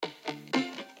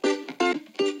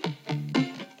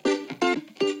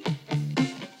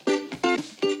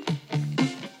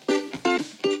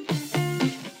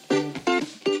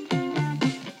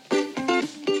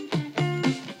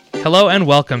Hello and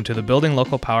welcome to the Building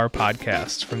Local Power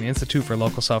podcast from the Institute for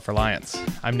Local Self-Reliance.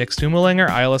 I'm Nick Stumelinger,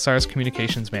 ILSR's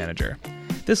Communications Manager.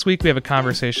 This week we have a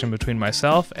conversation between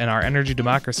myself and our Energy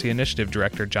Democracy Initiative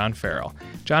Director, John Farrell.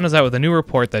 John is out with a new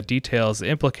report that details the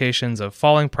implications of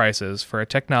falling prices for a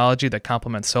technology that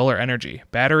complements solar energy,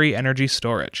 battery energy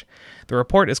storage. The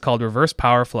report is called Reverse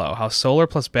Power Flow: How Solar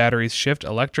Plus Batteries Shift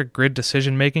Electric Grid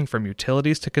Decision-Making from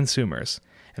Utilities to Consumers.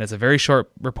 And it's a very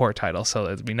short report title, so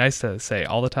it'd be nice to say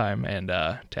all the time and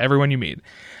to everyone you meet.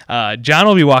 John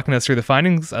will be walking us through the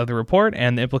findings of the report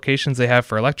and the implications they have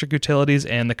for electric utilities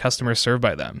and the customers served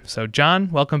by them. So John,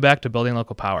 welcome back to Building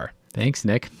Local Power. Thanks,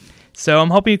 Nick. So I'm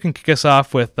hoping you can kick us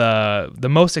off with the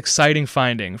most exciting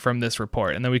finding from this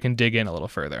report, and then we can dig in a little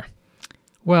further.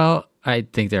 Well, I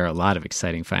think there are a lot of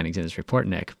exciting findings in this report,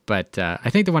 Nick, but I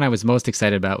think the one I was most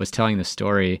excited about was telling the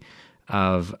story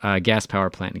of a gas power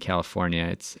plant in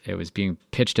California. It was being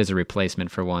pitched as a replacement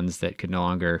for ones that could no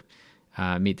longer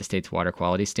meet the state's water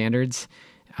quality standards.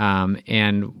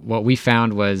 And what we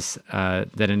found was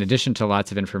that in addition to lots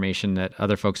of information that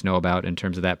other folks know about in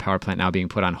terms of that power plant now being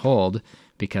put on hold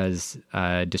because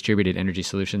distributed energy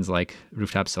solutions like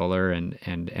rooftop solar and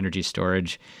energy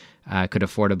storage could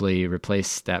affordably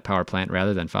replace that power plant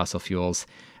rather than fossil fuels,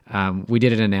 we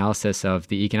did an analysis of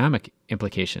the economic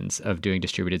implications of doing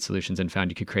distributed solutions and found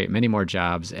you could create many more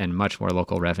jobs and much more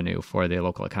local revenue for the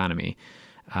local economy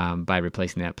by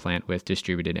replacing that plant with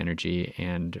distributed energy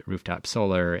and rooftop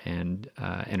solar and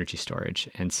energy storage.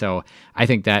 And so I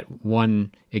think that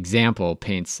one example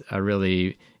paints a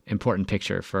really important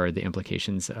picture for the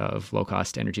implications of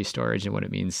low-cost energy storage and what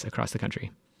it means across the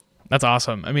country. That's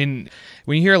awesome. I mean,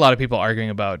 when you hear a lot of people arguing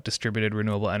about distributed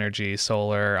renewable energy,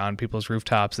 solar on people's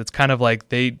rooftops, it's kind of like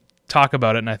they talk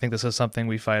about it, and I think this is something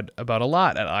we fight about a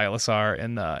lot at ILSR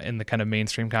in the kind of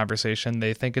mainstream conversation.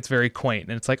 They think it's very quaint,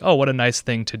 and it's like, oh, what a nice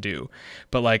thing to do.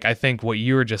 But like, I think what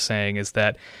you were just saying is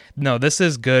that, no, this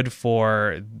is good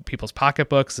for people's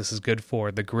pocketbooks. This is good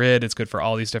for the grid. It's good for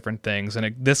all these different things.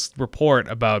 And this report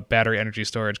about battery energy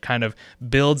storage kind of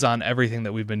builds on everything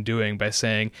that we've been doing by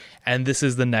saying, and this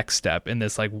is the next step in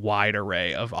this like wide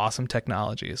array of awesome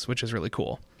technologies, which is really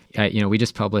cool. We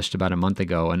just published about a month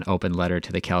ago an open letter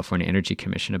to the California Energy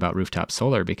Commission about rooftop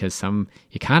solar because some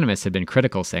economists have been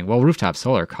critical, saying, well, rooftop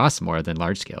solar costs more than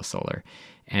large-scale solar,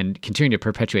 and continuing to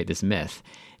perpetuate this myth.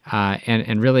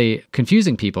 And really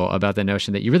confusing people about the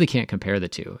notion that you really can't compare the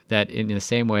two, that in the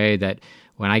same way that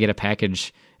when I get a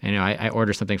package, I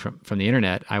order something from the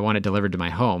internet, I want it delivered to my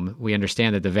home, we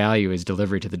understand that the value is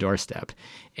delivery to the doorstep.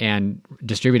 And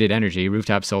distributed energy,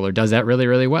 rooftop solar, does that really,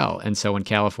 really well. And so when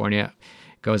California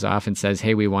goes off and says,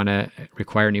 hey, we want to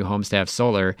require new homes to have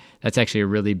solar, that's actually a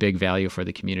really big value for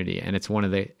the community. And it's one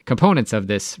of the components of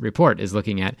this report is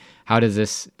looking at how does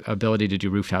this ability to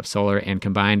do rooftop solar and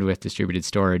combined with distributed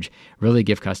storage really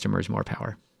give customers more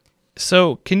power.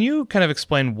 So can you kind of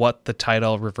explain what the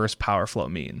title Reverse Power Flow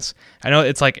means? I know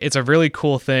it's a really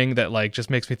cool thing that like just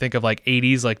makes me think of like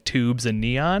 80s like tubes and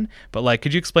neon, but like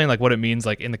could you explain like what it means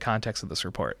like in the context of this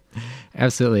report?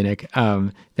 Absolutely, Nick.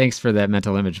 Thanks for that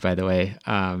mental image, by the way.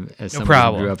 As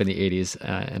someone who grew up in the 80s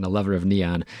and a lover of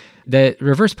neon. The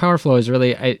reverse power flow is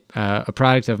really a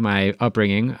product of my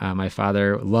upbringing. My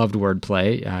father loved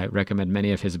wordplay. I recommend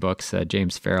many of his books.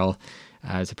 James Farrell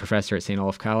is a professor at St.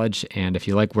 Olaf College, and if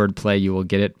you like wordplay, you will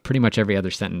get it pretty much every other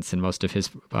sentence in most of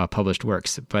his published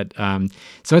works. But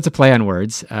so it's a play on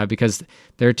words because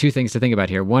there are two things to think about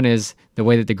here. One is the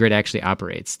way that the grid actually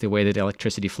operates, the way that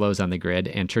electricity flows on the grid,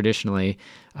 and traditionally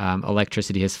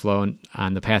electricity has flown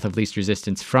on the path of least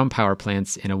resistance from power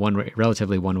plants in a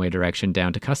relatively one-way direction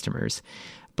down to customers.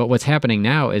 But what's happening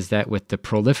now is that with the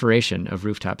proliferation of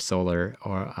rooftop solar,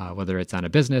 or whether it's on a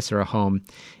business or a home,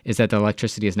 is that the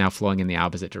electricity is now flowing in the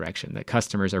opposite direction, that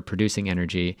customers are producing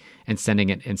energy and sending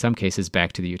it, in some cases,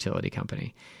 back to the utility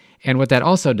company. And what that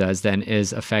also does then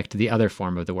is affect the other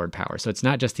form of the word power. So it's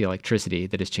not just the electricity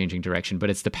that is changing direction, but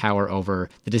it's the power over,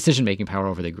 the decision-making power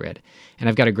over the grid. And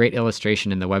I've got a great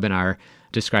illustration in the webinar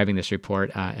describing this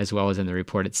report, as well as in the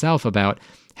report itself, about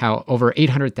how over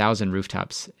 800,000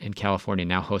 rooftops in California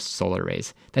now host solar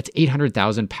arrays. That's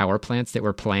 800,000 power plants that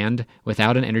were planned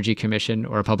without an energy commission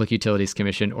or a public utilities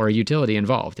commission or a utility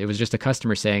involved. It was just a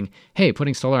customer saying, hey,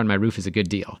 putting solar on my roof is a good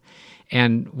deal.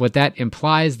 And what that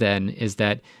implies then is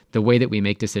that the way that we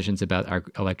make decisions about our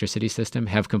electricity system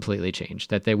have completely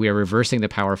changed, that we are reversing the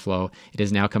power flow. It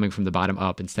is now coming from the bottom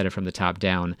up instead of from the top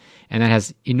down. And that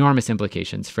has enormous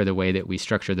implications for the way that we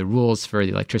structure the rules for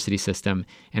the electricity system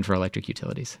and for electric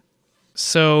utilities.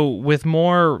 So with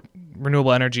more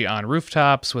renewable energy on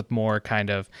rooftops, with more kind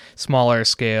of smaller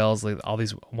scales, like all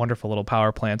these wonderful little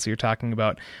power plants that you're talking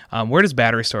about, where does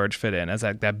battery storage fit in as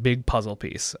that big puzzle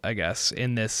piece, I guess,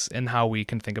 in how we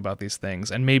can think about these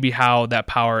things, and maybe how that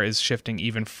power is shifting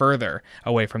even further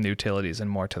away from the utilities and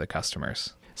more to the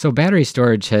customers? So battery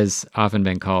storage has often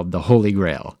been called the holy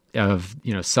grail of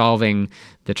solving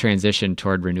the transition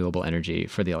toward renewable energy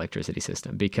for the electricity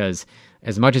system, because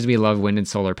as much as we love wind and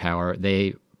solar power,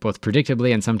 they both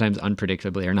predictably and sometimes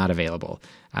unpredictably are not available.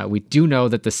 We do know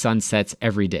that the sun sets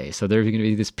every day, so there's going to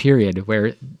be this period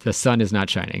where the sun is not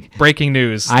shining. Breaking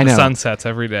news, the sun sets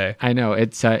every day. I know,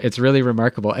 it's really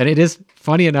remarkable. And it is,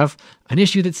 funny enough, an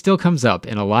issue that still comes up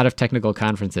in a lot of technical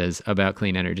conferences about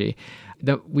clean energy.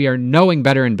 That we are knowing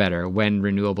better and better when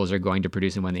renewables are going to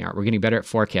produce and when they aren't. We're getting better at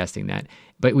forecasting that,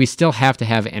 but we still have to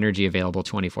have energy available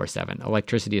 24/7.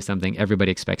 Electricity is something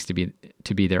everybody expects to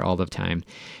be there all the time,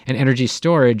 and energy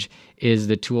storage is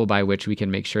the tool by which we can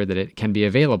make sure that it can be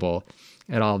available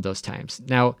at all of those times.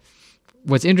 Now,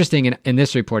 what's interesting in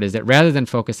this report is that rather than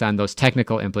focus on those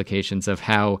technical implications of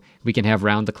how we can have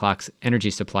round-the-clock energy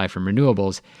supply from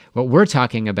renewables, what we're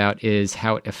talking about is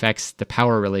how it affects the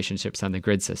power relationships on the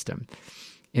grid system.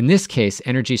 In this case,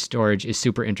 energy storage is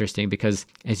super interesting because,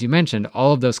 as you mentioned,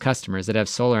 all of those customers that have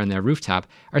solar on their rooftop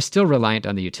are still reliant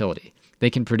on the utility. They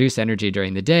can produce energy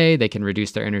during the day, they can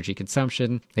reduce their energy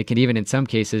consumption, they can even in some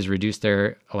cases reduce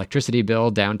their electricity bill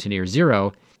down to near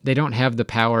zero. They don't have the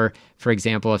power, for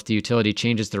example, if the utility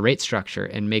changes the rate structure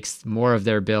and makes more of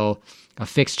their bill a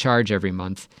fixed charge every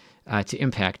month to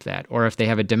impact that. Or if they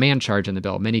have a demand charge on the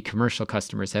bill. Many commercial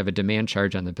customers have a demand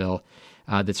charge on the bill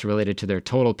that's related to their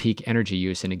total peak energy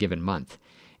use in a given month.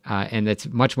 And it's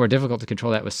much more difficult to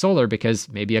control that with solar because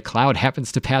maybe a cloud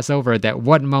happens to pass over at that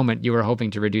one moment you were hoping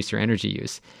to reduce your energy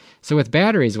use. So with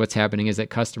batteries, what's happening is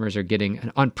that customers are getting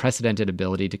an unprecedented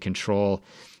ability to control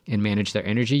and manage their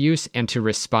energy use and to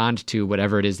respond to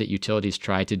whatever it is that utilities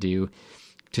try to do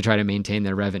to try to maintain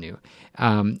their revenue.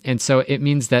 And so it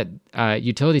means that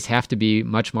utilities have to be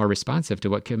much more responsive to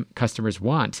what customers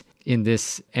want in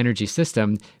this energy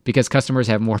system because customers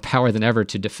have more power than ever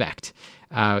to defect.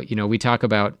 We talk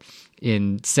about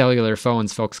in cellular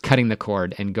phones, folks cutting the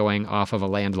cord and going off of a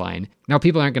landline. Now,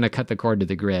 people aren't going to cut the cord to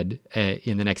the grid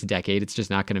in the next decade. It's just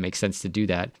not going to make sense to do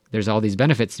that. There's all these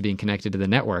benefits to being connected to the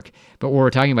network. But what we're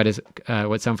talking about is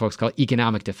what some folks call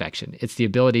economic defection. It's the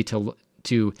ability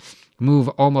to move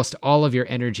almost all of your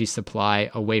energy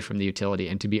supply away from the utility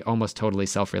and to be almost totally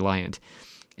self-reliant.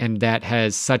 And that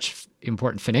has such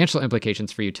important financial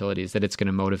implications for utilities that it's going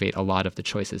to motivate a lot of the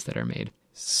choices that are made.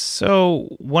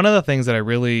 So one of the things that I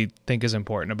really think is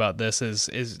important about this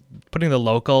is putting the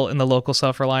local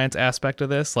self-reliance aspect of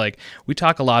this. Like we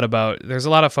talk a lot about, there's a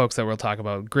lot of folks that will talk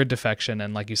about grid defection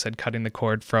and like you said, cutting the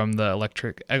cord from the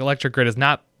electric grid is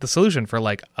not the solution for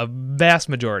like a vast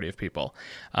majority of people.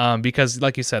 Because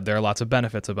like you said, there are lots of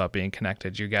benefits about being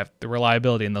connected. You get the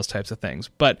reliability and those types of things.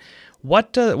 But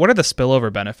what are the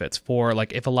spillover benefits for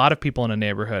like if a lot of people in a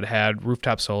neighborhood had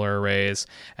rooftop solar arrays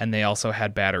and they also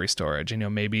had battery storage?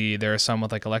 Maybe there are some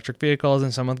with like electric vehicles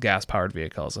and some with gas powered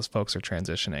vehicles as folks are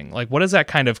transitioning. Like what does that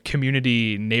kind of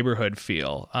community neighborhood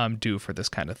feel do for this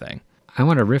kind of thing? I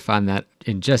want to riff on that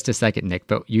in just a second, Nick,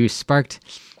 but you sparked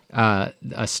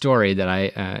a story that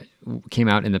I came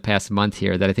out in the past month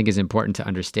here that I think is important to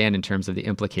understand in terms of the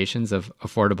implications of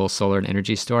affordable solar and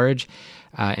energy storage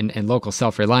and local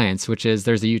self-reliance, which is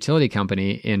there's a utility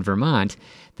company in Vermont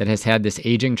that has had this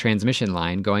aging transmission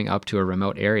line going up to a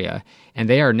remote area, and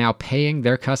they are now paying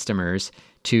their customers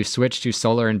to switch to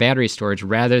solar and battery storage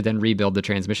rather than rebuild the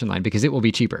transmission line because it will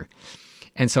be cheaper.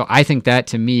 And so I think that,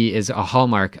 to me, is a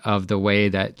hallmark of the way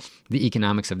that the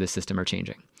economics of this system are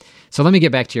changing. So let me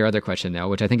get back to your other question, though,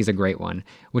 which I think is a great one,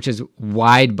 which is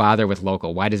why bother with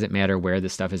local? Why does it matter where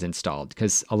this stuff is installed?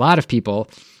 Because a lot of people,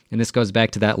 and this goes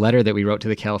back to that letter that we wrote to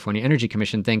the California Energy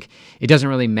Commission, think it doesn't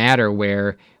really matter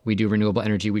where we do renewable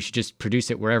energy. We should just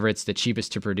produce it wherever it's the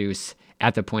cheapest to produce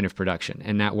at the point of production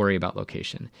and not worry about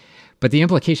location. But the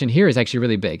implication here is actually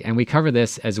really big. And we cover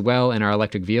this as well in our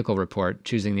electric vehicle report,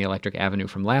 Choosing the Electric Avenue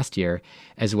from last year,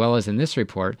 as well as in this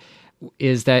report,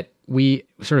 is that we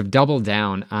sort of double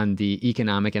down on the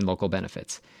economic and local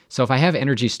benefits. So if I have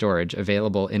energy storage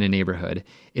available in a neighborhood,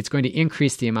 it's going to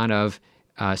increase the amount of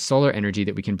solar energy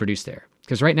that we can produce there.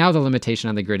 Because right now the limitation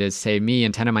on the grid is, say, me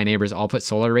and 10 of my neighbors all put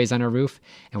solar arrays on our roof,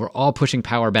 and we're all pushing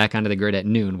power back onto the grid at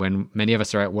noon when many of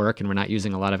us are at work and we're not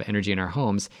using a lot of energy in our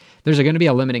homes. There's going to be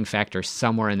a limiting factor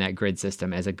somewhere in that grid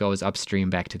system as it goes upstream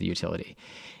back to the utility.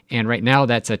 And right now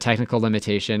that's a technical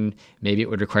limitation. Maybe it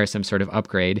would require some sort of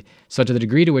upgrade. So to the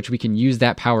degree to which we can use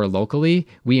that power locally,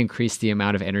 we increase the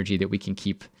amount of energy that we can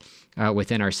keep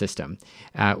within our system,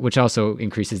 which also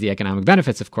increases the economic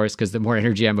benefits, of course, because the more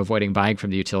energy I'm avoiding buying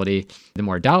from the utility, the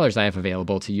more dollars I have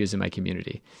available to use in my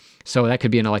community. So that could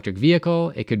be an electric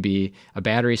vehicle. It could be a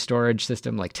battery storage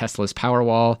system like Tesla's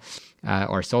Powerwall,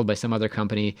 or sold by some other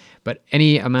company. But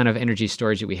any amount of energy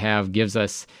storage that we have gives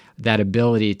us that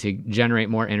ability to generate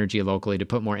more energy locally, to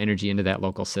put more energy into that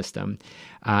local system.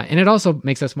 And it also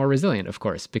makes us more resilient, of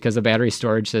course, because a battery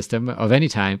storage system of any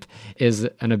type is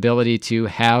an ability to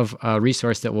have a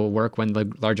resource that will work when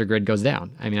the larger grid goes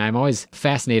down. I mean, I'm always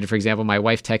fascinated. For example, my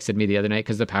wife texted me the other night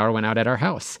because the power went out at our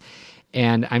house.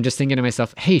 And I'm just thinking to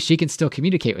myself, hey, she can still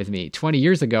communicate with me. 20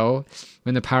 years ago,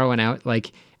 when the power went out,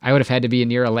 I would have had to be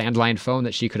near a landline phone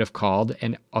that she could have called,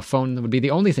 and a phone would be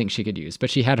the only thing she could use. But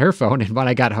she had her phone, and when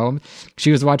I got home,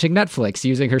 she was watching Netflix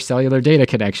using her cellular data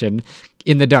connection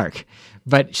in the dark.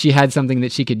 But she had something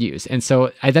that she could use. And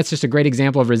so that's just a great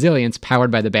example of resilience powered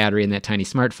by the battery in that tiny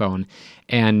smartphone.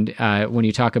 And when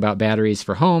you talk about batteries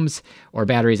for homes or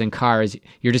batteries in cars,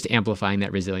 you're just amplifying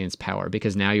that resilience power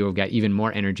because now you've got even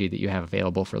more energy that you have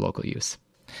available for local use.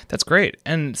 That's great.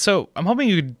 And so I'm hoping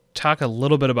you could talk a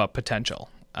little bit about potential.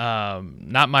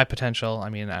 Not my potential. I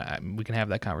mean, we can have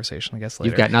that conversation, I guess,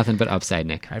 later. You've got nothing but upside,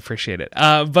 Nick. I appreciate it.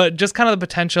 But just kind of the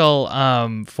potential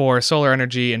for solar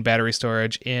energy and battery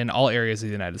storage in all areas of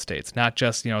the United States, not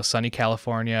just, sunny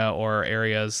California or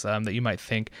areas that you might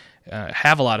think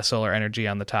have a lot of solar energy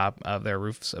on the top of their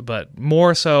roofs, but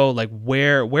more so like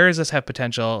where does this have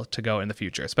potential to go in the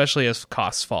future, especially as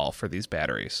costs fall for these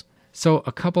batteries? So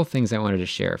a couple things I wanted to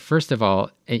share. First of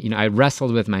all, I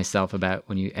wrestled with myself about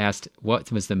when you asked what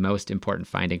was the most important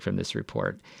finding from this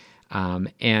report.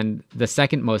 And the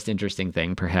second most interesting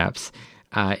thing, perhaps,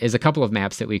 is a couple of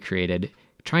maps that we created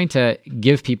trying to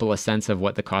give people a sense of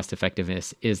what the cost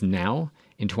effectiveness is now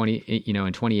in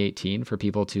 2018 for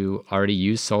people to already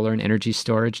use solar and energy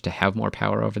storage to have more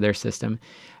power over their system,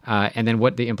 and then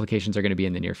what the implications are going to be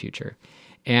in the near future.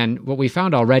 And what we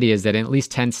found already is that in at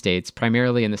least 10 states,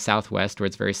 primarily in the Southwest where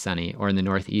it's very sunny, or in the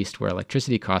Northeast where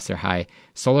electricity costs are high,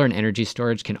 solar and energy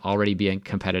storage can already be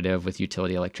competitive with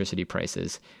utility electricity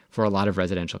prices for a lot of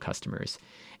residential customers.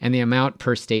 And the amount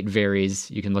per state varies.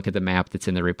 You can look at the map that's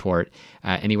in the report,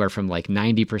 anywhere from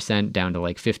 90% down to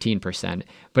 15%,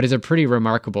 but it's a pretty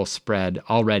remarkable spread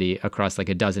already across a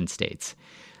dozen states.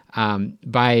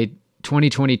 By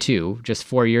 2022, just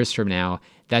 4 years from now,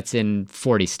 that's in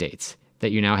 40 states. That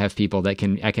you now have people that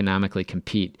can economically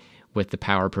compete with the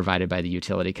power provided by the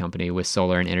utility company with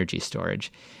solar and energy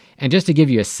storage. And just to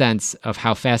give you a sense of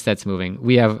how fast that's moving,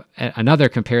 we have another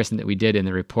comparison that we did in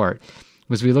the report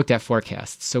was we looked at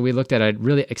forecasts. So we looked at a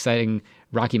really exciting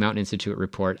Rocky Mountain Institute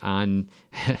report on,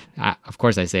 of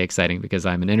course I say exciting because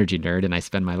I'm an energy nerd and I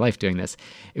spend my life doing this.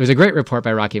 It was a great report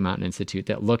by Rocky Mountain Institute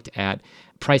that looked at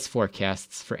price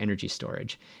forecasts for energy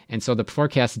storage. And so the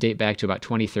forecasts date back to about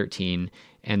 2013,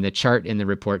 and the chart in the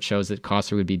report shows that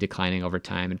costs would be declining over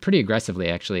time and pretty aggressively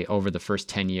actually over the first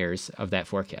 10 years of that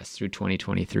forecast through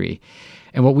 2023.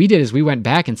 And what we did is we went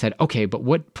back and said, okay, but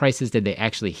what prices did they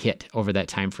actually hit over that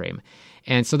time frame?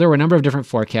 And so there were a number of different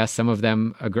forecasts, some of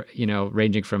them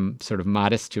ranging from sort of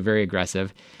modest to very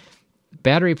aggressive.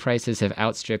 Battery prices have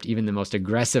outstripped even the most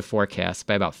aggressive forecasts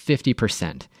by about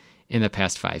 50% in the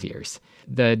past 5 years.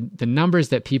 The numbers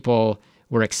that people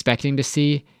were expecting to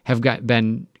see have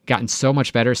gotten so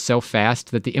much better so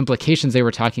fast that the implications they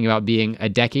were talking about being a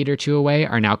decade or two away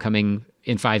are now coming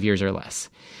in 5 years or less.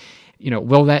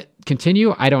 Will that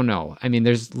continue? I don't know. I mean,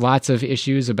 there's lots of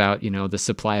issues about, the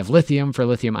supply of lithium for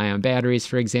lithium-ion batteries,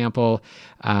 for example,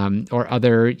 or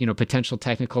other, potential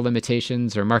technical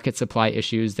limitations or market supply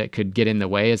issues that could get in the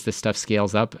way as this stuff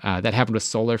scales up. That happened with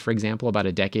solar, for example, about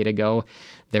a decade ago.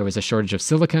 There was a shortage of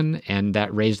silicon, and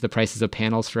that raised the prices of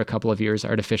panels for a couple of years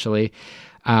artificially.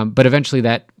 But eventually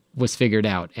that was figured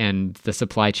out, and the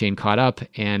supply chain caught up,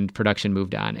 and production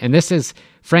moved on. And this is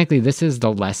frankly, this is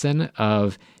the lesson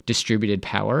of distributed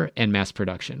power and mass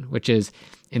production, which is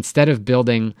instead of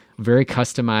building very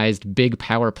customized big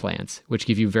power plants, which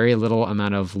give you very little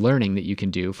amount of learning that you can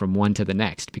do from one to the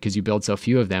next because you build so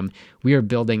few of them, we are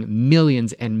building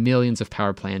millions and millions of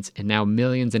power plants and now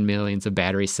millions and millions of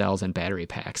battery cells and battery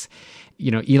packs.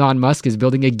 Elon Musk is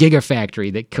building a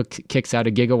gigafactory that kicks out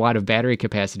a gigawatt of battery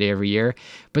capacity every year,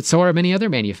 but so are many other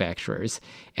manufacturers.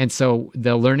 And so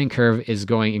the learning curve is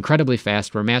going incredibly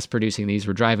fast. We're mass producing these.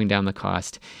 We're driving down the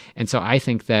cost. And so I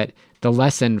think that the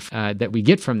lesson that we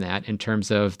get from that in terms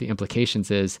of the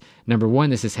implications is, number one,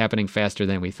 this is happening faster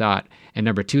than we thought. And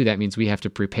number two, that means we have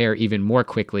to prepare even more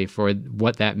quickly for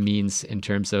what that means in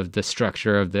terms of the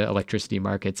structure of the electricity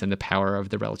markets and the power of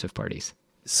the relative parties.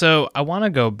 So I want to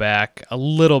go back a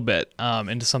little bit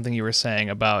into something you were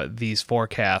saying about these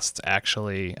forecasts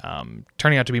actually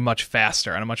turning out to be much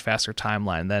faster, on a much faster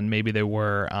timeline than maybe they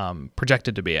were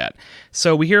projected to be at.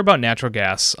 So we hear about natural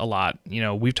gas a lot.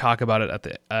 We've talked about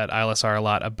it at ILSR a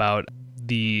lot about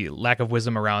the lack of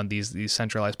wisdom around these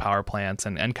centralized power plants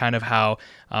and kind of how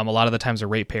a lot of the times the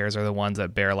ratepayers are the ones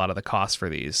that bear a lot of the costs for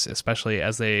these, especially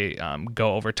as they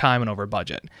go over time and over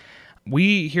budget.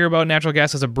 We hear about natural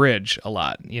gas as a bridge a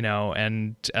lot,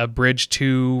 and a bridge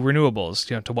to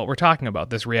renewables, to what we're talking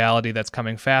about, this reality that's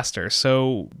coming faster.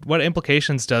 So what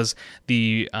implications does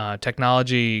the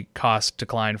technology cost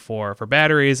decline for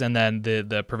batteries and then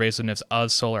the pervasiveness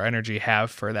of solar energy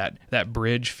have for that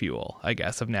bridge fuel, I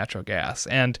guess, of natural gas?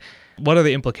 And what are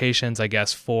the implications, I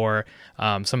guess, for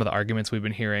some of the arguments we've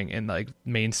been hearing in like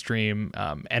mainstream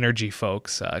energy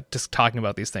folks just talking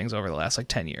about these things over the last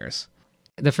 10 years?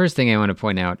 The first thing I want to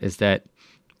point out is that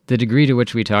the degree to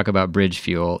which we talk about bridge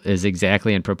fuel is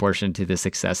exactly in proportion to the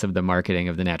success of the marketing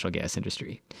of the natural gas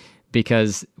industry.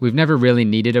 Because we've never really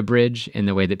needed a bridge in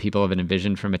the way that people have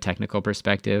envisioned from a technical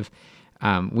perspective.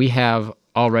 We have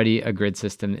already a grid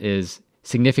system that is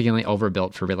significantly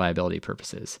overbuilt for reliability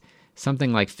purposes.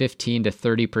 Something like 15 to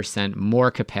 30%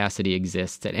 more capacity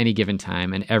exists at any given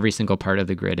time in every single part of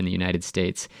the grid in the United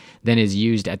States than is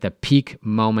used at the peak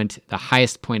moment, the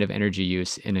highest point of energy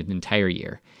use in an entire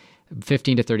year.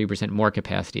 15 to 30% more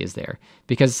capacity is there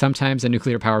because sometimes a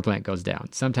nuclear power plant goes down.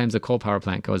 Sometimes a coal power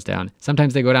plant goes down.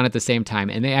 Sometimes they go down at the same time,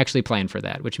 and they actually plan for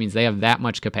that, which means they have that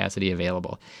much capacity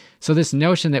available. So this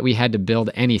notion that we had to build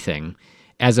anything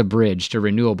as a bridge to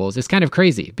renewables is kind of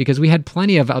crazy because we had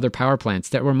plenty of other power plants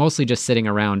that were mostly just sitting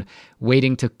around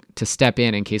waiting to step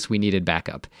in case we needed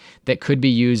backup that could be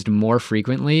used more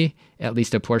frequently, at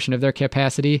least a portion of their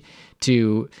capacity,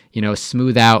 to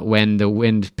smooth out when the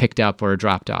wind picked up or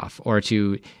dropped off, or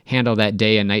to handle that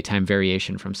day and nighttime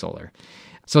variation from solar.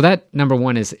 So that, number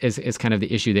one, is kind of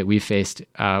the issue that we faced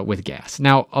with gas.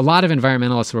 Now, a lot of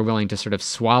environmentalists were willing to sort of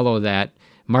swallow that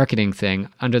marketing thing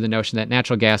under the notion that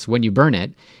natural gas, when you burn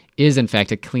it, is in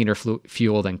fact a cleaner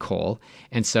fuel than coal.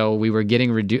 And so we were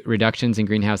getting reductions in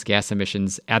greenhouse gas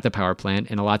emissions at the power plant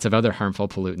and lots of other harmful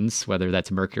pollutants, whether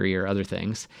that's mercury or other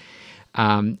things.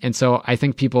 And so I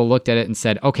think people looked at it and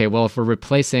said, okay, well, if we're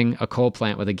replacing a coal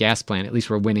plant with a gas plant, at least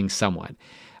we're winning somewhat.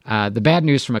 The bad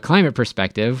news from a climate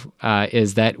perspective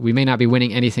is that we may not be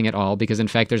winning anything at all because, in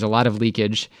fact, there's a lot of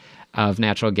leakage of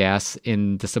natural gas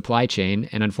in the supply chain.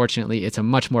 And unfortunately, it's a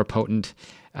much more potent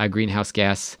greenhouse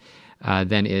gas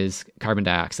than is carbon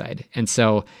dioxide. And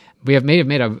so we have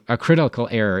made a critical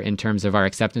error in terms of our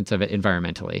acceptance of it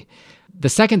environmentally. The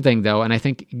second thing, though, and I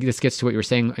think this gets to what you were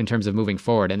saying in terms of moving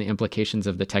forward and the implications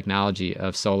of the technology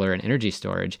of solar and energy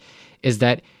storage, is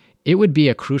that it would be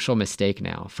a crucial mistake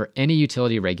now for any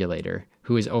utility regulator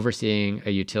who is overseeing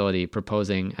a utility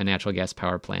proposing a natural gas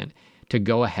power plant to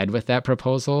go ahead with that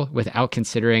proposal without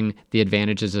considering the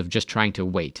advantages of just trying to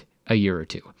wait a year or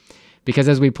two. Because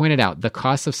as we pointed out, the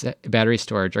costs of battery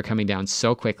storage are coming down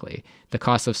so quickly. The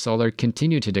costs of solar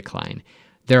continue to decline.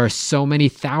 There are so many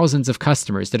thousands of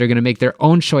customers that are going to make their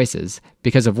own choices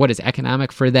because of what is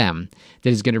economic for them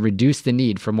that is going to reduce the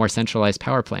need for more centralized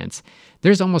power plants.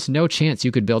 There's almost no chance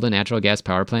you could build a natural gas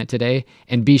power plant today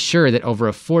and be sure that over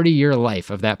a 40-year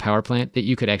life of that power plant that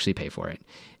you could actually pay for it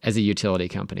as a utility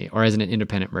company or as an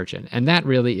independent merchant. And that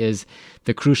really is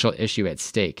the crucial issue at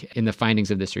stake in the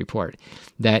findings of this report,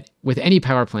 that with any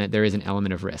power plant, there is an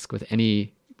element of risk. With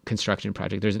any construction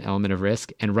project, there's an element of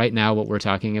risk. And right now, what we're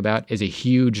talking about is a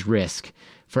huge risk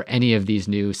for any of these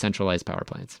new centralized power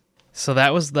plants. So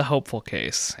that was the hopeful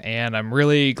case, and I'm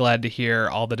really glad to hear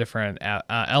all the different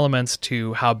elements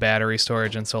to how battery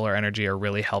storage and solar energy are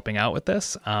really helping out with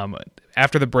this.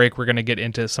 After the break, we're going to get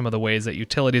into some of the ways that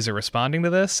utilities are responding to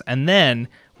this, and then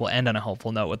we'll end on a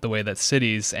hopeful note with the way that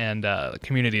cities and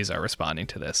communities are responding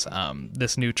to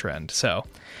this new trend. So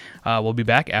we'll be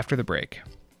back after the break.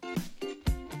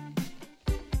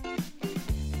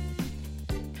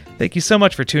 Thank you so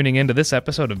much for tuning in to this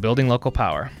episode of Building Local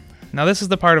Power. Now, this is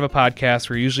the part of a podcast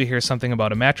where you usually hear something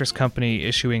about a mattress company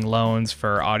issuing loans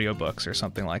for audiobooks or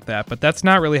something like that, but that's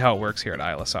not really how it works here at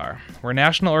ILSR. We're a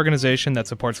national organization that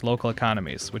supports local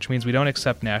economies, which means we don't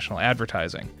accept national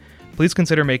advertising. Please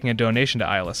consider making a donation to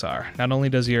ILSR. Not only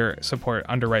does your support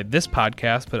underwrite this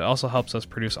podcast, but it also helps us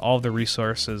produce all of the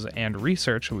resources and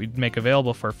research we make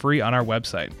available for free on our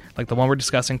website, like the one we're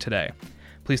discussing today.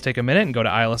 Please take a minute and go to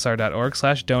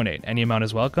ilsr.org/donate. Any amount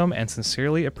is welcome and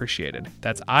sincerely appreciated.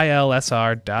 That's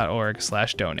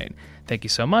ilsr.org/donate. Thank you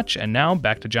so much. And now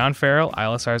back to John Farrell,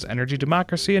 ILSR's Energy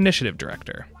Democracy Initiative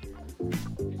Director.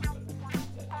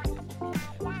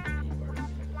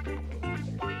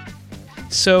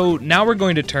 So now we're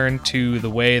going to turn to the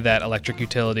way that electric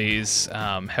utilities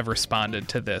have responded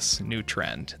to this new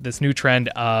trend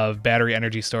of battery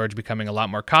energy storage becoming a lot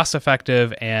more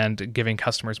cost-effective and giving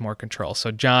customers more control.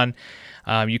 So John,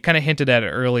 you kind of hinted at it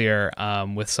earlier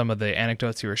with some of the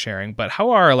anecdotes you were sharing, but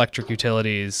how are electric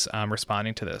utilities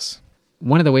responding to this?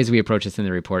 One of the ways we approach this in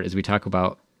the report is we talk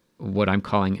about what I'm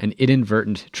calling an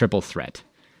inadvertent triple threat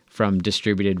from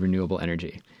distributed renewable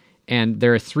energy. And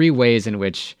there are three ways in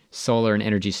which solar and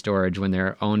energy storage, when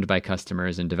they're owned by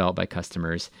customers and developed by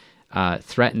customers,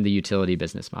 threaten the utility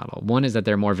business model. One is that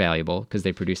they're more valuable because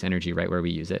they produce energy right where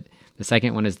we use it. The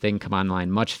second one is they can come online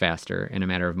much faster in a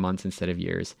matter of months instead of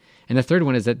years. And the third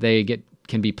one is that they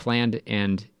can be planned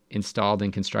and installed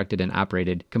and constructed and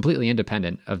operated completely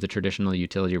independent of the traditional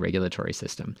utility regulatory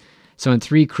system. So in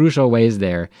three crucial ways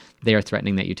there, they are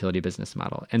threatening that utility business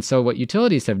model. And so what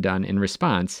utilities have done in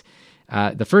response,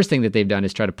 the first thing that they've done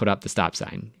is try to put up the stop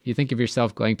sign. You think of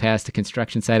yourself going past a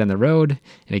construction site on the road,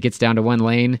 and it gets down to one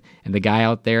lane, and the guy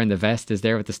out there in the vest is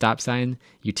there with the stop sign.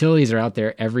 Utilities are out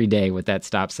there every day with that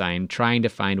stop sign, trying to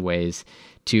find ways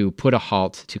to put a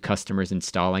halt to customers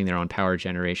installing their own power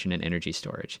generation and energy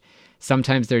storage.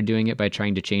 Sometimes they're doing it by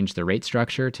trying to change the rate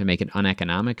structure to make it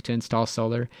uneconomic to install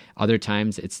solar. Other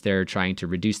times they're trying to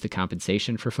reduce the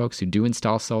compensation for folks who do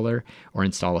install solar or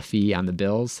install a fee on the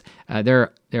bills.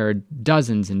 There are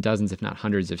dozens and dozens, if not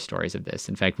hundreds, of stories of this.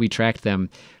 In fact, we tracked them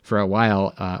for a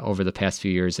while over the past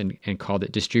few years and called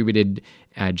it Distributed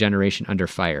Generation Under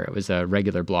Fire. It was a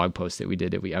regular blog post that we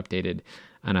did that we updated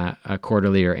on a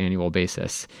quarterly or annual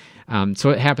basis.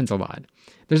 So it happens a lot.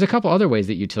 There's a couple other ways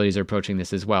that utilities are approaching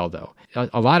this as well, though.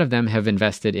 A lot of them have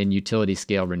invested in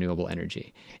utility-scale renewable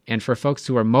energy. And for folks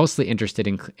who are mostly interested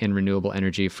in renewable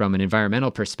energy from an environmental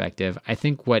perspective, I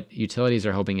think what utilities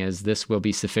are hoping is this will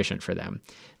be sufficient for them.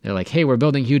 They're like, hey, we're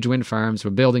building huge wind farms,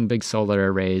 we're building big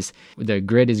solar arrays, the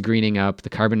grid is greening up, the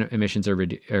carbon emissions are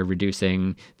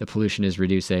reducing, the pollution is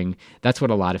reducing. That's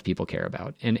what a lot of people care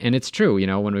about. And it's true,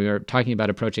 when we were talking about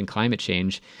approaching climate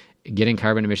change, getting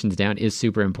carbon emissions down is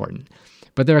super important.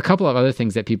 But there are a couple of other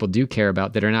things that people do care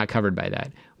about that are not covered by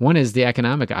that. One is the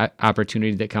economic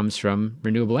opportunity that comes from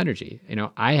renewable energy.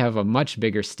 I have a much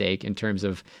bigger stake in terms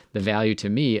of the value to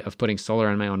me of putting solar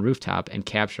on my own rooftop and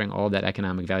capturing all that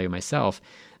economic value myself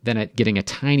than at getting a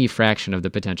tiny fraction of the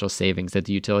potential savings that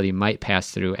the utility might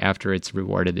pass through after it's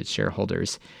rewarded its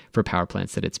shareholders for power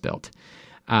plants that it's built.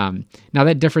 Now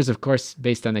that differs, of course,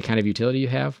 based on the kind of utility you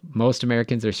have. Most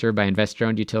Americans are served by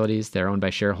investor-owned utilities. They're owned by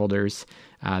shareholders.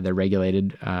 They're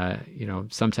regulated,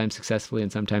 sometimes successfully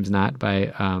and sometimes not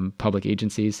by public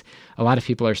agencies. A lot of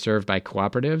people are served by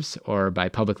cooperatives or by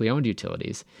publicly owned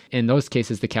utilities. In those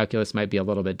cases, the calculus might be a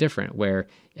little bit different, where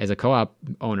as a co-op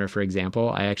owner, for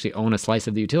example, I actually own a slice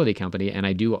of the utility company and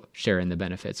I do share in the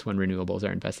benefits when renewables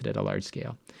are invested at a large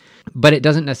scale. But it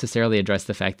doesn't necessarily address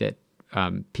the fact that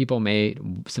people may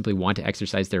simply want to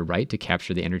exercise their right to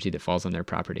capture the energy that falls on their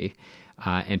property.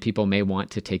 And people may want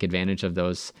to take advantage of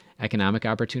those economic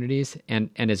opportunities. And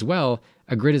as well,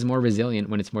 a grid is more resilient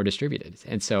when it's more distributed.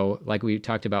 And so, like we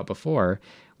talked about before,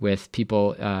 with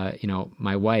people,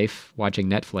 my wife watching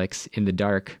Netflix in the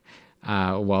dark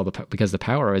because the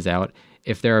power is out,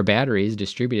 if there are batteries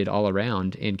distributed all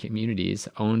around in communities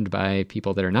owned by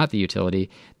people that are not the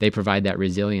utility, they provide that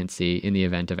resiliency in the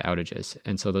event of outages.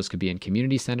 And so those could be in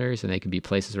community centers, and they could be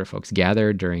places where folks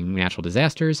gather during natural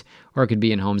disasters, or it could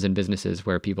be in homes and businesses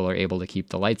where people are able to keep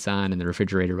the lights on and the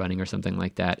refrigerator running or something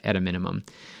like that at a minimum.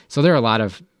 So there are a lot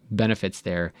of benefits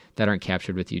there that aren't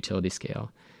captured with utility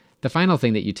scale. The final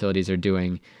thing that utilities are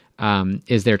doing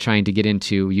is they're trying to get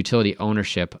into utility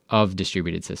ownership of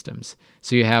distributed systems.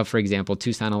 So you have, for example,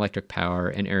 Tucson Electric Power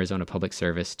and Arizona Public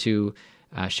Service, two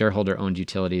shareholder-owned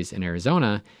utilities in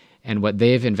Arizona. And what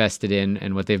they've invested in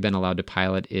and what they've been allowed to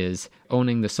pilot is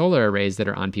owning the solar arrays that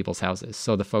are on people's houses.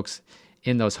 So the folks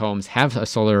in those homes have a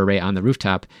solar array on the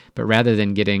rooftop, but rather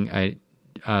than getting a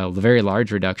a very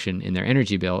large reduction in their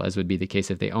energy bill, as would be the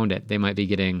case if they owned it. They might be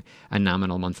getting a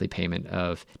nominal monthly payment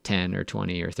of $10 or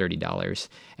 $20 or $30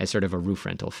 as sort of a roof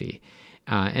rental fee.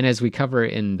 And as we cover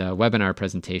in the webinar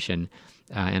presentation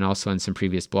and also in some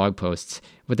previous blog posts,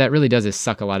 what that really does is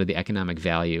suck a lot of the economic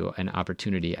value and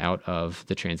opportunity out of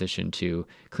the transition to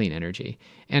clean energy.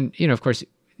 And, of course,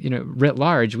 writ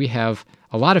large, we have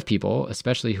a lot of people,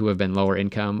 especially who have been lower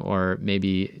income or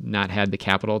maybe not had the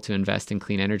capital to invest in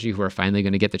clean energy, who are finally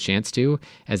going to get the chance to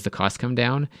as the costs come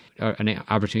down, an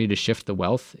opportunity to shift the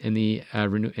wealth in the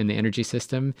energy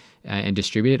system and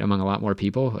distribute it among a lot more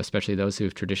people, especially those who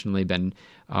have traditionally been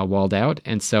walled out.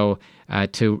 And so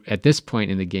to, at this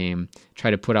point in the game,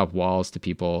 try to put up walls to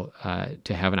people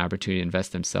to have an opportunity to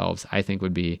invest themselves, I think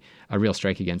would be a real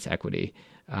strike against equity.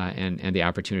 And the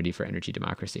opportunity for energy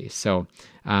democracy. So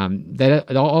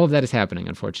that all of that is happening,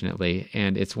 unfortunately,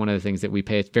 and it's one of the things that we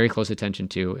pay very close attention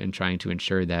to in trying to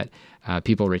ensure that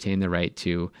people retain the right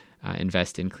to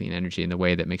invest in clean energy in the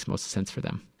way that makes most sense for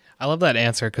them. I love that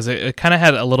answer because it kind of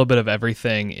had a little bit of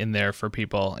everything in there for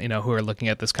people, who are looking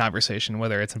at this conversation,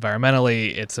 whether it's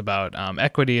environmentally, it's about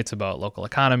equity, it's about local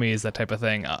economies, that type of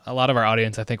thing. A lot of our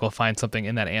audience, I think, will find something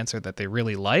in that answer that they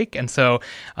really like. And so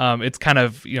it's kind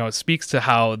of, it speaks to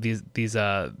how these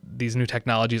new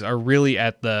technologies are really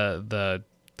at the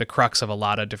crux of a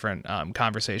lot of different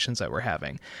conversations that we're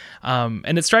having.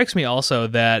 And it strikes me also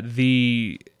that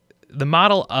the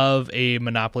model of a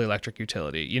monopoly electric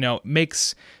utility,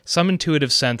 makes some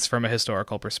intuitive sense from a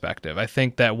historical perspective. I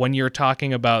think that when you're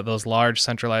talking about those large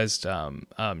centralized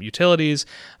utilities,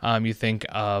 you think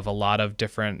of a lot of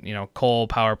different, coal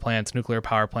power plants, nuclear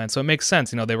power plants. So it makes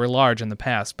sense. They were large in the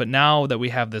past. But now that we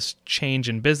have this change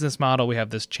in business model, we have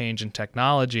this change in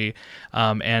technology,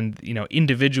 and,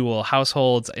 individual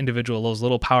households, those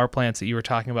little power plants that you were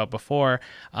talking about before,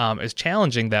 is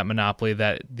challenging that monopoly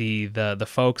that the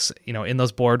folks, in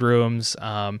those boardrooms,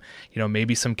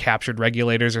 maybe some captured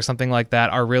regulators or something like that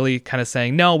are really kind of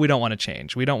saying, no, we don't want to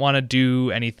change. We don't want to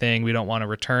do anything. We don't want to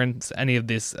return any of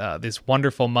this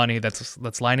wonderful money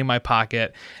that's lining my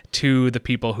pocket to the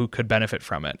people who could benefit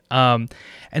from it. And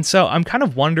so I'm kind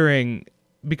of wondering,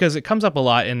 because it comes up a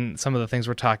lot in some of the things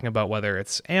we're talking about, whether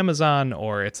it's Amazon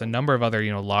or it's a number of other,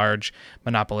 large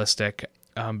monopolistic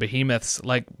behemoths,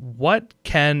 like what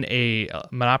can a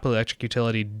monopoly electric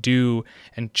utility do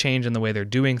and change in the way they're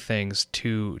doing things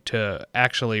to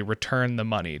actually return the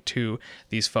money to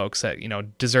these folks that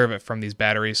deserve it from these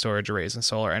battery storage arrays and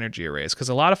solar energy arrays? Because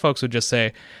a lot of folks would just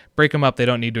say, break them up, they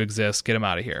don't need to exist, get them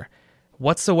out of here.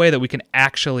 What's the way that we can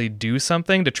actually do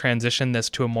something to transition this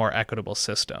to a more equitable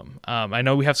system? I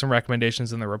know we have some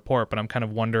recommendations in the report, but I'm kind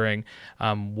of wondering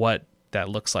what that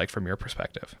looks like from your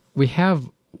perspective. We have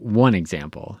one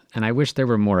example, and I wish there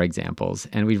were more examples,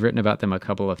 and we've written about them a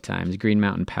couple of times. Green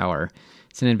Mountain Power.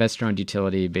 It's an investor-owned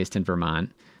utility based in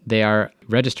Vermont. They are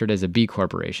registered as a B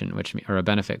corporation, or a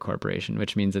benefit corporation,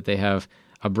 which means that they have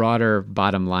a broader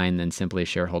bottom line than simply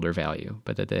shareholder value,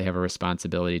 but that they have a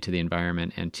responsibility to the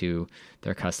environment and to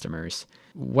their customers.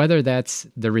 Whether that's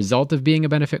the result of being a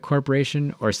benefit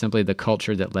corporation or simply the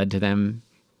culture that led to them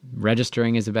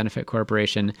registering as a benefit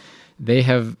corporation, they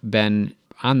have been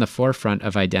on the forefront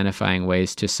of identifying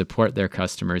ways to support their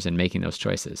customers in making those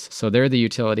choices. So they're the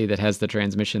utility that has the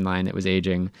transmission line that was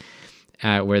aging,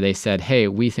 where they said, hey,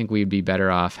 we think we'd be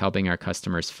better off helping our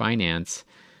customers finance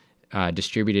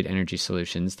distributed energy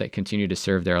solutions that continue to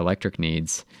serve their electric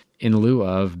needs in lieu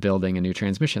of building a new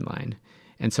transmission line.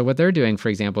 And so what they're doing, for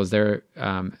example, is they're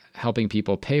helping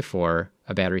people pay for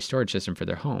a battery storage system for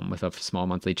their home with a small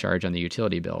monthly charge on the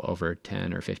utility bill over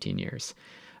 10 or 15 years.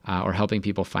 Or helping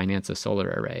people finance a solar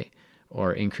array,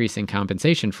 or increasing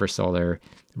compensation for solar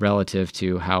relative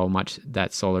to how much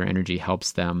that solar energy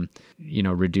helps them,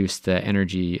 reduce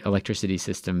the electricity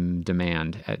system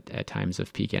demand at times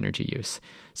of peak energy use.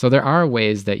 So there are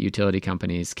ways that utility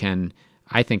companies can,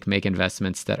 I think, make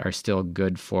investments that are still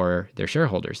good for their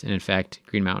shareholders. And in fact,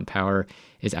 Green Mountain Power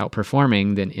is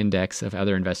outperforming the index of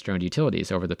other investor-owned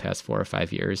utilities over the past 4 or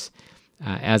 5 years.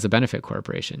 As a benefit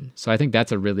corporation. So I think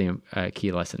that's a really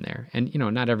key lesson there. And,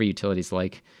 not every utility is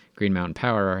like Green Mountain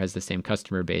Power or has the same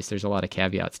customer base. There's a lot of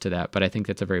caveats to that, but I think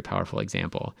that's a very powerful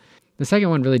example. The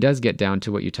second one really does get down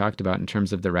to what you talked about in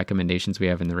terms of the recommendations we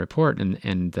have in the report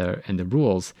and the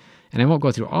rules. And I won't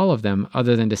go through all of them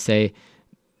other than to say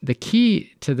the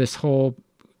key to this whole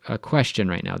question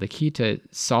right now, the key to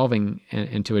solving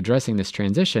and to addressing this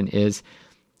transition is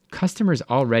customers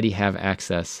already have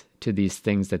access to these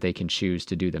things that they can choose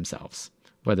to do themselves,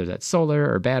 whether that's solar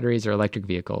or batteries or electric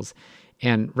vehicles.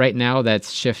 And right now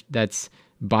that's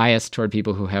biased toward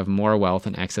people who have more wealth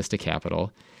and access to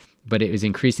capital. but it is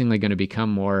increasingly going to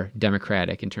become more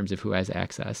democratic in terms of who has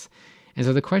access. And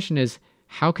so the question is,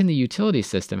 how can the utility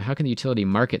system, how can the utility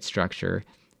market structure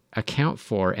account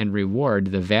for and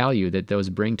reward the value that those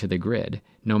bring to the grid,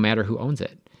 no matter who owns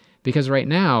it? Because right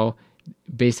now,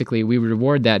 basically, we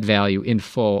reward that value in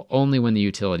full only when the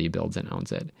utility builds and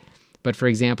owns it. But for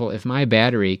example, if my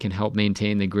battery can help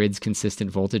maintain the grid's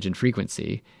consistent voltage and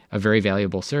frequency, a very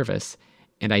valuable service,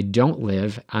 and I don't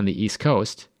live on the East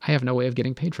Coast, I have no way of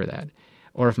getting paid for that.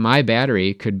 Or if my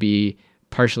battery could be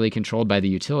partially controlled by the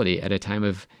utility at a time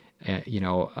of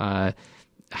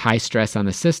high stress on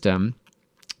the system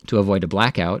to avoid a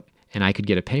blackout, and I could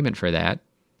get a payment for that,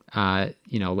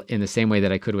 in the same way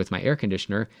that I could with my air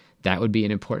conditioner, that would be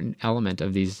an important element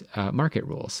of these market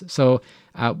rules. So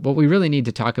what we really need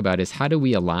to talk about is how do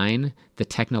we align the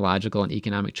technological and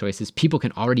economic choices people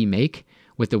can already make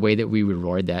with the way that we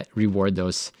reward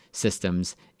those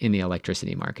systems in the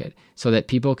electricity market, so that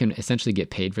people can essentially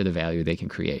get paid for the value they can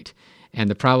create. And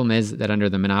the problem is that under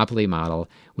the monopoly model,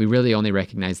 we really only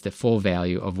recognize the full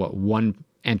value of what one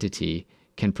entity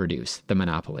can produce, the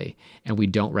monopoly, and we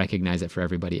don't recognize it for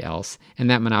everybody else. And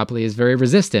that monopoly is very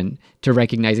resistant to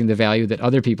recognizing the value that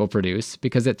other people produce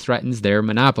because it threatens their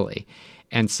monopoly.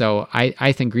 And so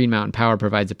I think Green Mountain Power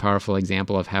provides a powerful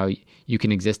example of how you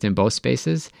can exist in both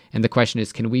spaces. And the question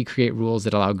is, can we create rules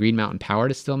that allow Green Mountain Power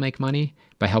to still make money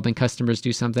by helping customers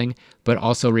do something, but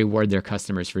also reward their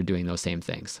customers for doing those same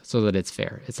things so that it's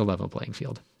fair? It's a level playing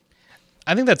field.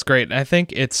 I think that's great. And I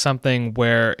think it's something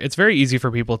where it's very easy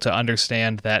for people to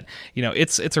understand that,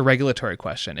 it's a regulatory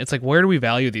question. It's like, where do we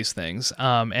value these things?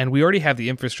 And we already have the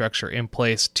infrastructure in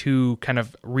place to kind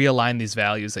of realign these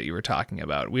values that you were talking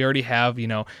about. We already have,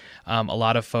 a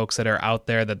lot of folks that are out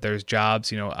there that there's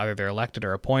jobs, either they're elected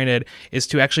or appointed, is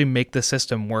to actually make the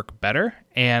system work better.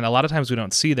 And a lot of times we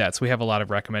don't see that. So we have a lot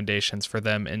of recommendations for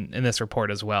them in this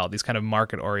report as well, these kind of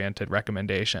market-oriented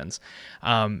recommendations.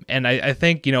 And I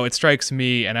think, it strikes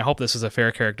me, and I hope this is a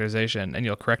fair characterization, and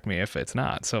you'll correct me if it's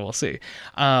not, so we'll see.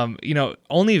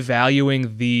 Only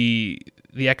valuing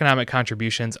the economic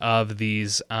contributions of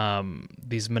these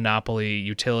monopoly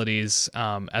utilities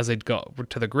as they go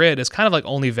to the grid is kind of like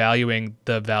only valuing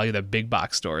the value that big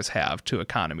box stores have to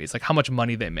economies, like how much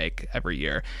money they make every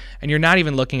year. And you're not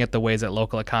even looking at the ways that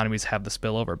local economies have the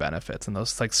spillover benefits and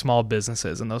those like small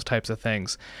businesses and those types of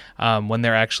things when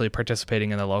they're actually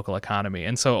participating in the local economy.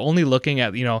 And so only looking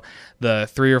at, the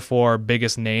 3 or 4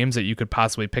 biggest names that you could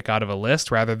possibly pick out of a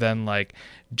list rather than like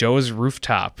Joe's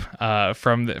rooftop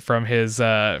from his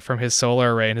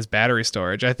solar array and his battery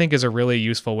storage, I think is a really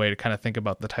useful way to kind of think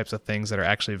about the types of things that are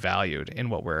actually valued in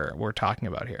what we're talking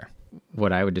about here.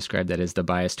 What I would describe that as the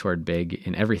bias toward big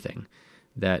in everything.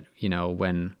 That,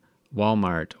 when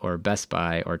Walmart or Best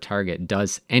Buy or Target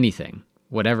does anything,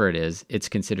 whatever it is, it's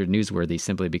considered newsworthy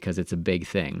simply because it's a big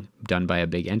thing done by a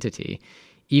big entity,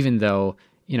 even though,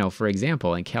 for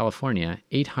example, in California,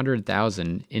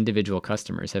 800,000 individual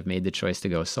customers have made the choice to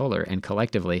go solar and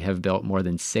collectively have built more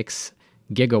than 6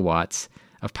 gigawatts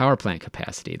of power plant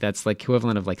capacity. That's like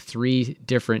equivalent of like 3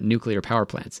 different nuclear power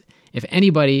plants. If any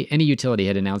utility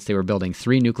had announced they were building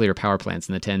 3 nuclear power plants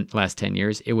in the last 10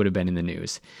 years, it would have been in the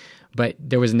news. But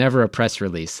there was never a press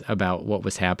release about what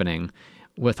was happening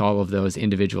with all of those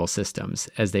individual systems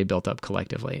as they built up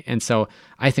collectively. And so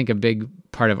I think a big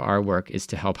part of our work is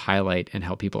to help highlight and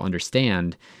help people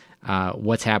understand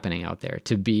what's happening out there,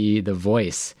 to be the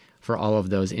voice for all of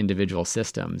those individual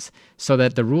systems so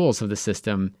that the rules of the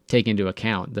system take into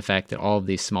account the fact that all of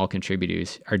these small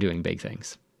contributors are doing big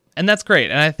things. And that's great.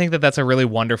 And I think that that's a really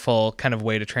wonderful kind of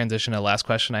way to transition to the last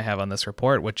question I have on this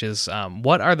report, which is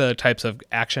what are the types of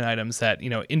action items that,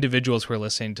 individuals who are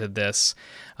listening to this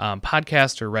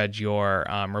podcast or read your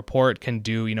report can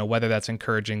do, whether that's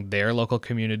encouraging their local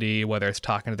community, whether it's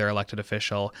talking to their elected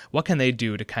official, what can they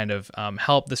do to kind of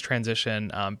help this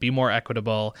transition be more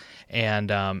equitable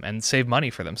and save money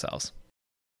for themselves?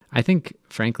 I think,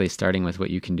 frankly, starting with what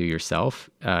you can do yourself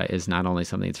is not only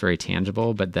something that's very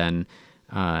tangible, but then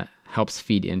helps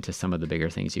feed into some of the bigger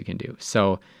things you can do.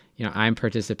 So, I'm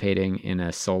participating in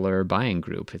a solar buying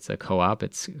group. It's a co-op.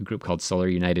 It's a group called Solar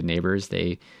United Neighbors.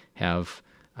 They have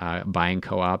buying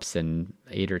co-ops in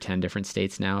 8 or 10 different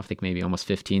states now. I think maybe almost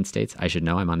 15 states. I should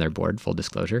know. I'm on their board, full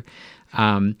disclosure.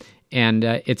 And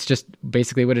it's just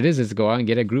basically what it is go out and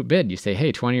get a group bid. You say,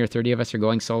 hey, 20 or 30 of us are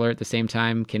going solar at the same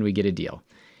time. Can we get a deal?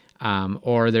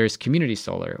 Or there's community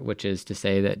solar, which is to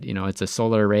say that, it's a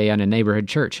solar array on a neighborhood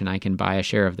church and I can buy a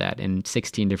share of that. And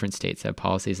 16 different states have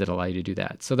policies that allow you to do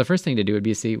that. So the first thing to do would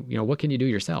be to see, what can you do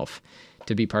yourself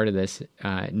to be part of this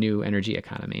new energy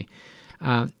economy?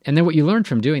 And then what you learn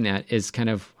from doing that is kind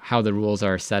of how the rules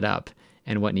are set up.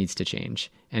 and what needs to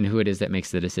change and who it is that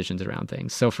makes the decisions around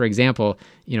things. So, for example,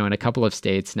 in a couple of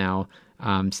states now,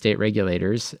 state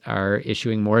regulators are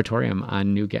issuing moratorium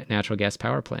on new natural gas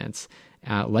power plants.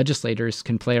 Legislators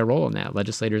can play a role in that.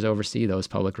 Legislators oversee those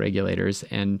public regulators,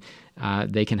 and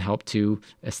they can help to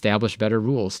establish better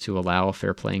rules to allow a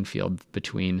fair playing field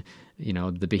between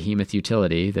the behemoth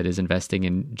utility that is investing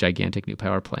in gigantic new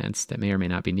power plants that may or may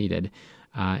not be needed,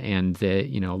 and the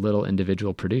little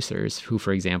individual producers who,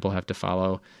 for example, have to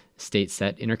follow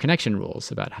state-set interconnection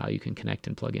rules about how you can connect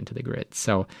and plug into the grid.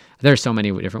 So there are so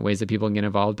many different ways that people can get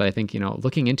involved, but I think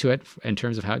looking into it in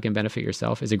terms of how it can benefit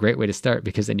yourself is a great way to start,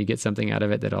 because then you get something out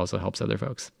of it that also helps other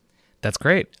folks. That's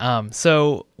great.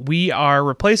 So we are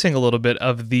replacing a little bit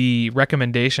of the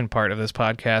recommendation part of this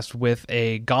podcast with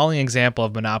a galling example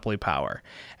of monopoly power.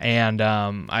 And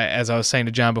as I was saying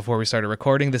to John before we started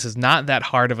recording, this is not that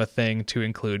hard of a thing to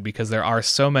include, because there are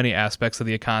so many aspects of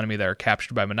the economy that are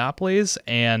captured by monopolies,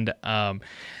 and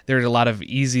there's a lot of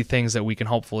easy things that we can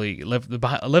hopefully lift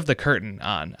the curtain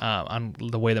on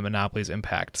the way that monopolies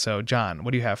impact. So, John, what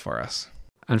do you have for us?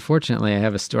 Unfortunately, I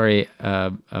have a story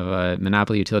of a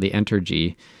monopoly utility,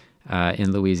 Entergy,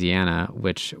 in Louisiana,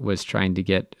 which was trying to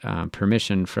get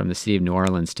permission from the city of New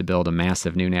Orleans to build a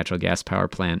massive new natural gas power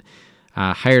plant,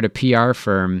 hired a PR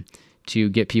firm to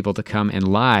get people to come and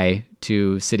lie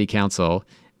to city council,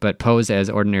 but pose as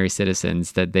ordinary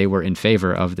citizens that they were in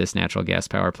favor of this natural gas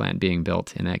power plant being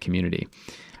built in that community.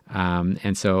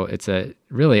 And so it's a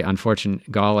really unfortunate,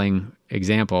 galling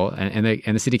example. And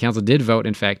the city council did vote,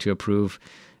 in fact, to approve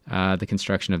the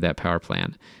construction of that power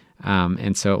plant.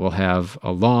 And so it will have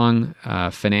a long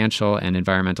financial and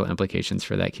environmental implications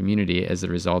for that community as a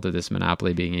result of this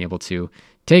monopoly being able to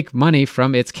take money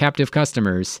from its captive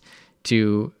customers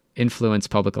to influence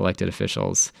public elected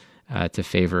officials to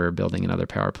favor building another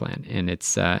power plant. And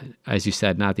it's, as you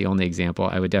said, not the only example.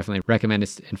 I would definitely recommend,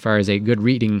 as far as a good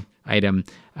reading item,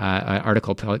 an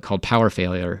article called Power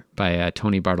Failure by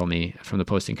Tony Bartlemy from the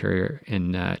Post and Courier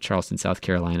in Charleston, South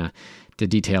Carolina, that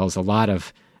details a lot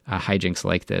of hijinks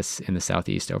like this in the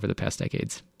Southeast over the past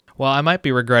decades. Well, I might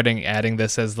be regretting adding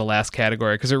this as the last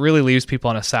category, because it really leaves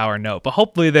people on a sour note. But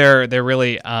hopefully they're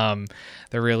really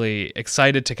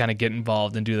excited to kind of get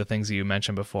involved and do the things that you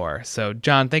mentioned before. So,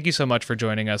 John, thank you so much for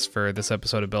joining us for this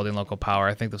episode of Building Local Power.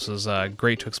 I think this was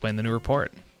great to explain the new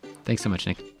report. Thanks so much,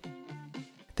 Nick.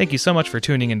 Thank you so much for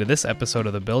tuning into this episode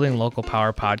of the Building Local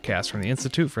Power podcast from the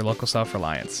Institute for Local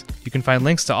Self-Reliance. You can find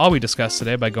links to all we discussed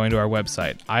today by going to our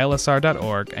website,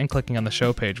 ilsr.org, and clicking on the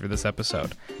show page for this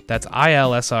episode. That's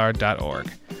ilsr.org.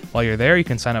 While you're there, you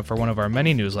can sign up for one of our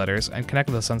many newsletters and connect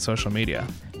with us on social media.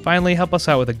 Finally, help us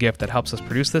out with a gift that helps us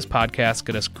produce this podcast,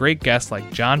 get us great guests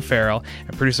like John Farrell,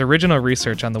 and produce original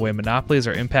research on the way monopolies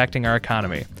are impacting our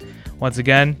economy. Once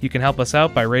again, you can help us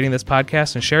out by rating this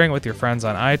podcast and sharing it with your friends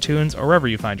on iTunes or wherever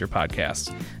you find your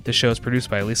podcasts. This show is produced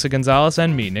by Lisa Gonzalez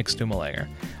and me, Nick Stumelanger.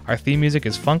 Our theme music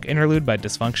is Funk Interlude by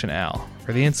Dysfunction Al.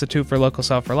 For the Institute for Local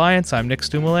Self-Reliance, I'm Nick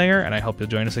Stumelanger, and I hope you'll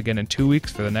join us again in 2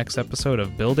 weeks for the next episode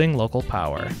of Building Local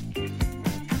Power.